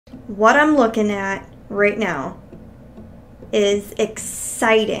What I'm looking at right now is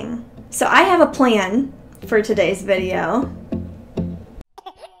exciting. So I have a plan for today's video.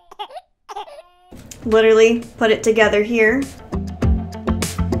 Literally put it together here.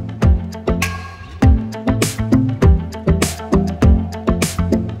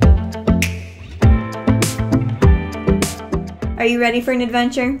 Are you ready for an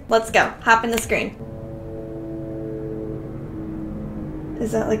adventure? Let's go. Hop in the screen.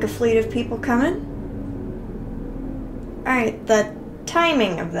 Is that like a fleet of people coming? Alright, the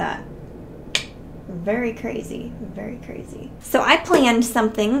timing of that. Very crazy, very crazy. So I planned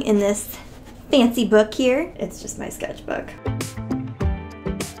something in this fancy book here. It's just my sketchbook.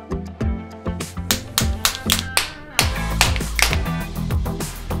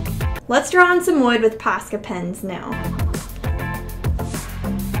 Let's draw on some wood with Posca pens now.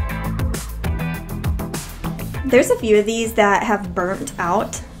 There's a few of these that have burnt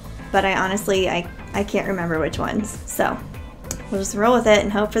out, but I honestly can't remember which ones. So we'll just roll with it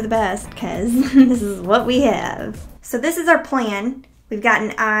and hope for the best, because this is what we have. So this is our plan. We've got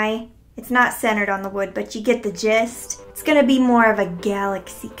an eye. It's not centered on the wood, but you get the gist. It's gonna be more of a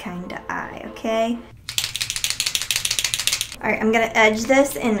galaxy kind of eye, okay? All right, I'm gonna edge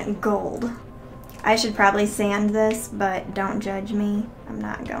this in gold. I should probably sand this, but don't judge me. I'm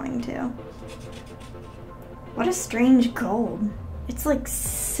not going to. What a strange gold. It's like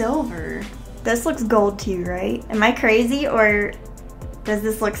silver. This looks gold too, right? Am I crazy, or does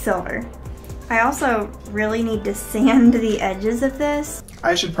this look silver? I also really need to sand the edges of this.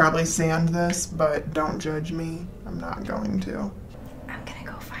 I should probably sand this, but don't judge me. I'm not going to. I'm gonna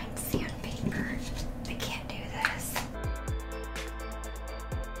go find sandpaper. I can't do this.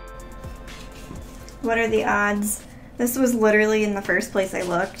 What are the odds? This was literally in the first place I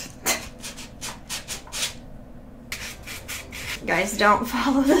looked. Guys, don't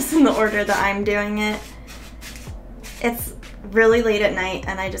follow this in the order that I'm doing it. It's really late at night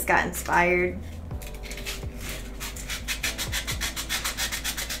and I just got inspired.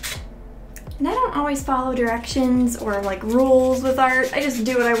 And I don't always follow directions or like rules with art. I just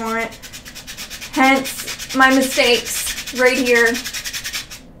do what I want. Hence my mistakes right here.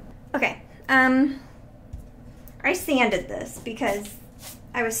 Okay, I sanded this because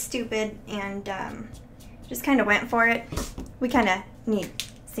I was stupid and just kind of went for it. We kind of need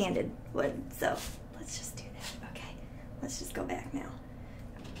sanded wood, so let's just do that. Okay, let's just go back now.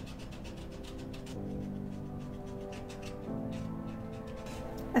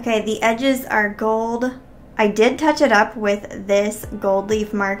 Okay, the edges are gold. I did touch it up with this gold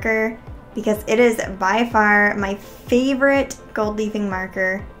leaf marker because it is by far my favorite gold leafing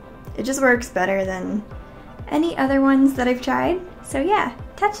marker. It just works better than any other ones that I've tried. So yeah,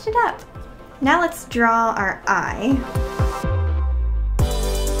 touched it up. Now let's draw our eye.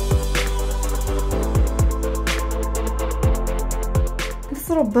 This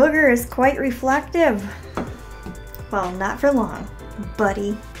little booger is quite reflective. Well, not for long,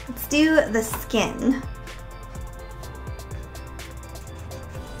 buddy. Let's do the skin.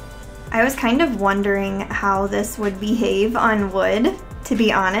 I was kind of wondering how this would behave on wood, to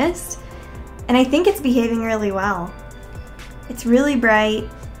be honest. And I think it's behaving really well. It's really bright.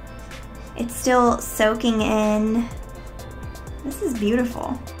 It's still soaking in. This is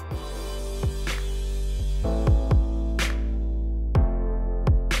beautiful.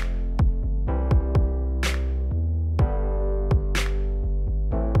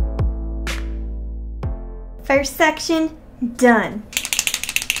 First section, done.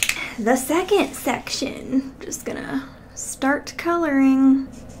 The second section, just gonna start coloring.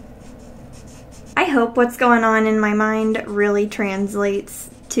 I hope what's going on in my mind really translates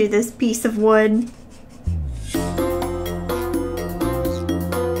to this piece of wood.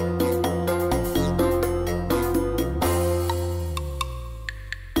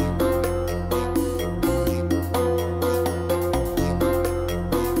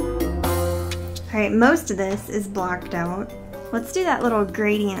 Alright, most of this is blocked out. Let's do that little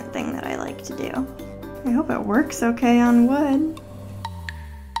gradient thing that I like to do. I hope it works okay on wood.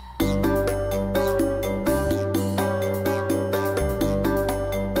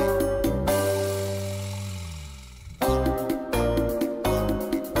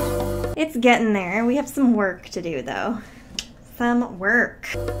 It's getting there. We have some work to do though. Some work.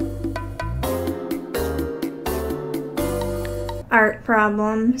 Art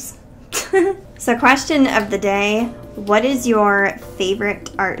problems. So question of the day, what is your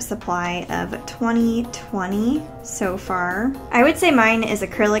favorite art supply of 2020 so far? I would say mine is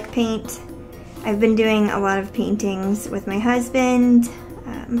acrylic paint. I've been doing a lot of paintings with my husband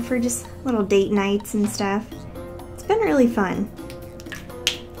for just little date nights and stuff. It's been really fun.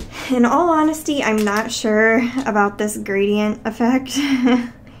 in all honesty, I'm not sure about this gradient effect.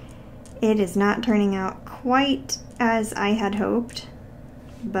 It is not turning out quite as I had hoped,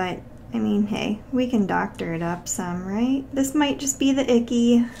 but I mean, hey, we can doctor it up some, right? This might just be the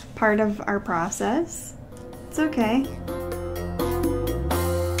icky part of our process. It's okay.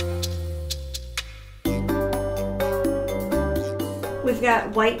 We've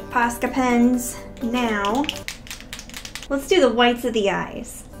got white Posca pens now. Let's do the whites of the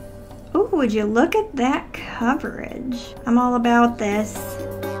eyes. Oh, would you look at that coverage? I'm all about this.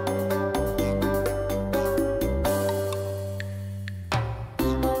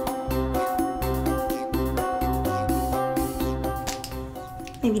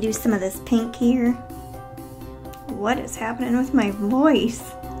 Maybe do some of this pink here. What is happening with my voice?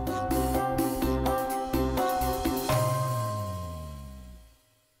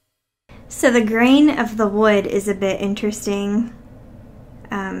 So the grain of the wood is a bit interesting.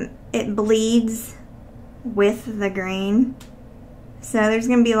 It bleeds with the grain. So there's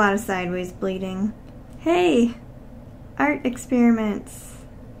gonna be a lot of sideways bleeding. Hey, art experiments.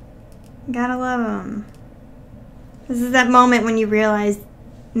 Gotta love them. This is that moment when you realize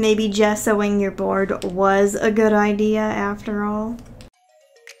maybe gessoing your board was a good idea after all.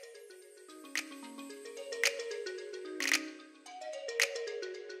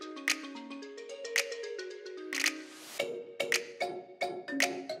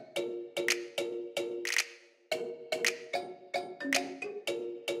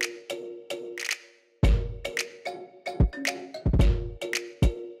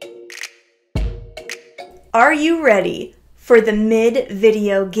 Are you ready for the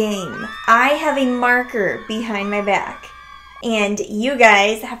mid-video game? I have a marker behind my back, and you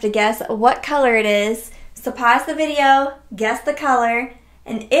guys have to guess what color it is. So pause the video, guess the color,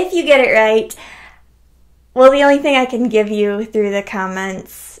 and if you get it right, well, the only thing I can give you through the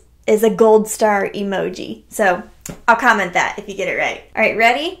comments is a gold star emoji. So I'll comment that if you get it right. All right,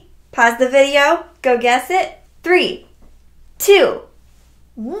 ready? Pause the video, go guess it. 3, 2,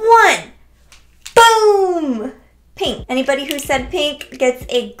 1. Boom! Pink. Anybody who said pink gets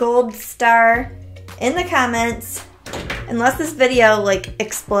a gold star in the comments. Unless this video like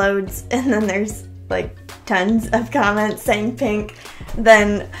explodes and then there's like tons of comments saying pink,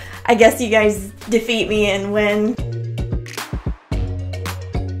 then I guess you guys defeat me and win.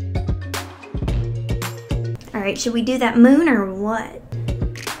 Alright, should we do that moon or what?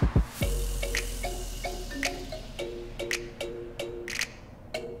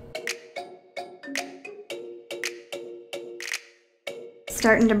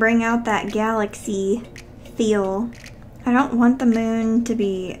 Starting to bring out that galaxy feel. I don't want the moon to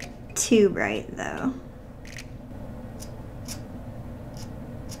be too bright though.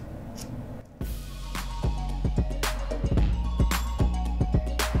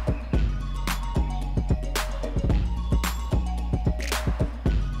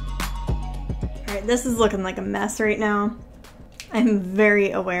 Alright, this is looking like a mess right now. I'm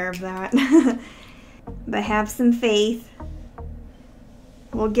very aware of that. But have some faith.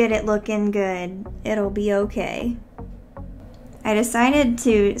 We'll get it looking good. It'll be okay. I decided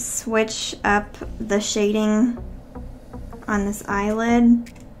to switch up the shading on this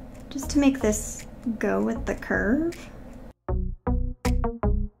eyelid just to make this go with the curve.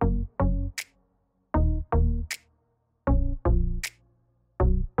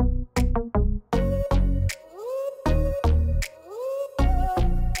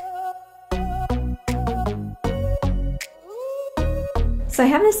 So I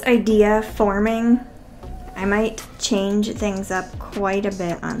have this idea forming. I might change things up quite a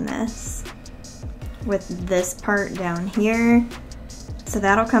bit on this with this part down here. So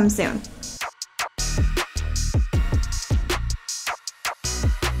that'll come soon.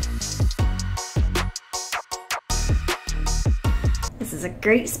 This is a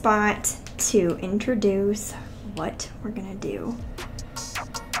great spot to introduce what we're gonna do.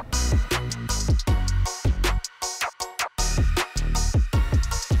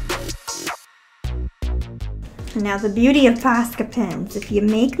 Now the beauty of Posca pens, if you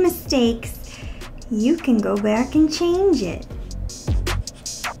make mistakes, you can go back and change it.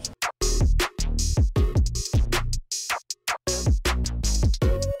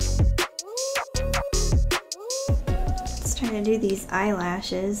 Let's try to do these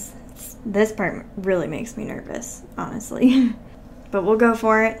eyelashes. This part really makes me nervous, honestly. But we'll go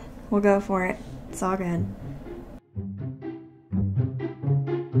for it. We'll go for it. It's all good.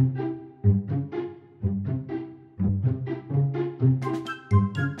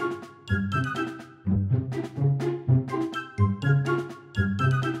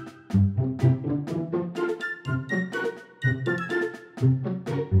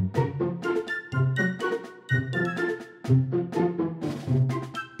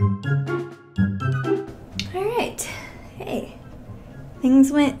 Alright, hey,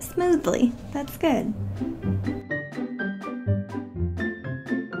 things went smoothly. That's good.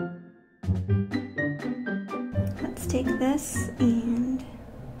 Let's take this and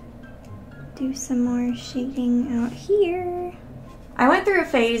do some more shading out here. I went through a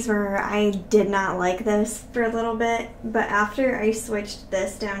phase where I did not like this for a little bit, but after I switched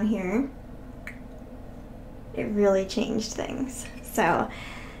this down here, it really changed things. So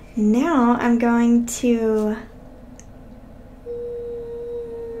now I'm going to,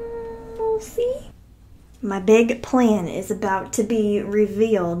 we'll see. My big plan is about to be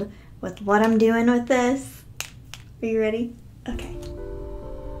revealed with what I'm doing with this. Are you ready? Okay.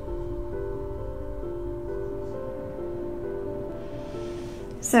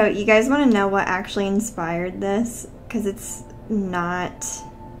 So you guys want to know what actually inspired this? Because it's not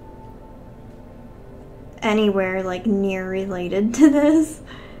anywhere like near related to this,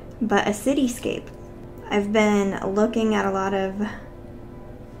 but a cityscape. I've been looking at a lot of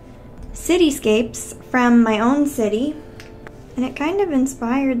cityscapes from my own city, and it kind of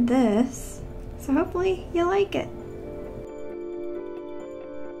inspired this. So hopefully you like it.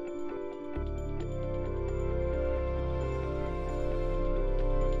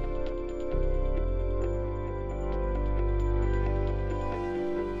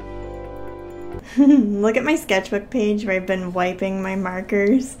 Look at my sketchbook page where I've been wiping my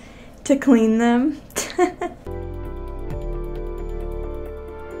markers to clean them.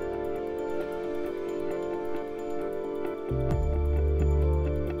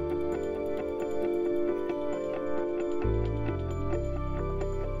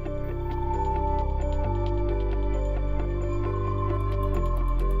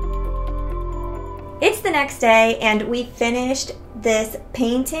 It's the next day and we finished this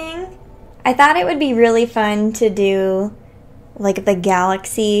painting. I thought it would be really fun to do like the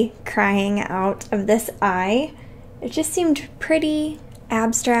galaxy crying out of this eye. It just seemed pretty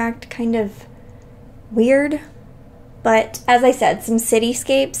abstract, kind of weird. But as I said, some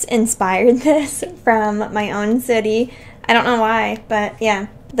cityscapes inspired this from my own city. I don't know why, but yeah.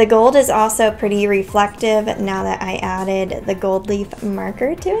 The gold is also pretty reflective now that I added the gold leaf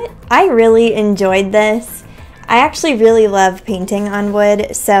marker to it. I really enjoyed this. I actually really love painting on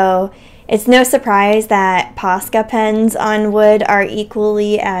wood, so it's no surprise that Posca pens on wood are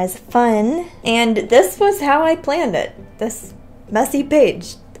equally as fun. And this was how I planned it, this messy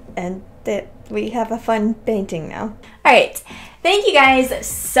page. And we have a fun painting now. Alright, thank you guys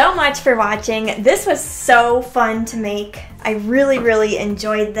so much for watching. This was so fun to make. I really, really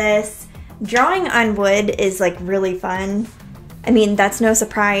enjoyed this. Drawing on wood is like really fun. I mean, that's no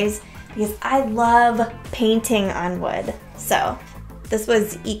surprise because I love painting on wood. So this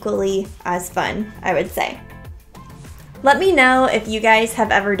was equally as fun, I would say. Let me know if you guys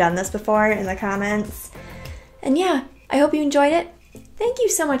have ever done this before in the comments. And yeah, I hope you enjoyed it. Thank you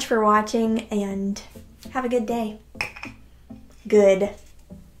so much for watching and have a good day. Goodbye.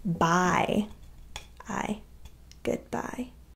 Goodbye.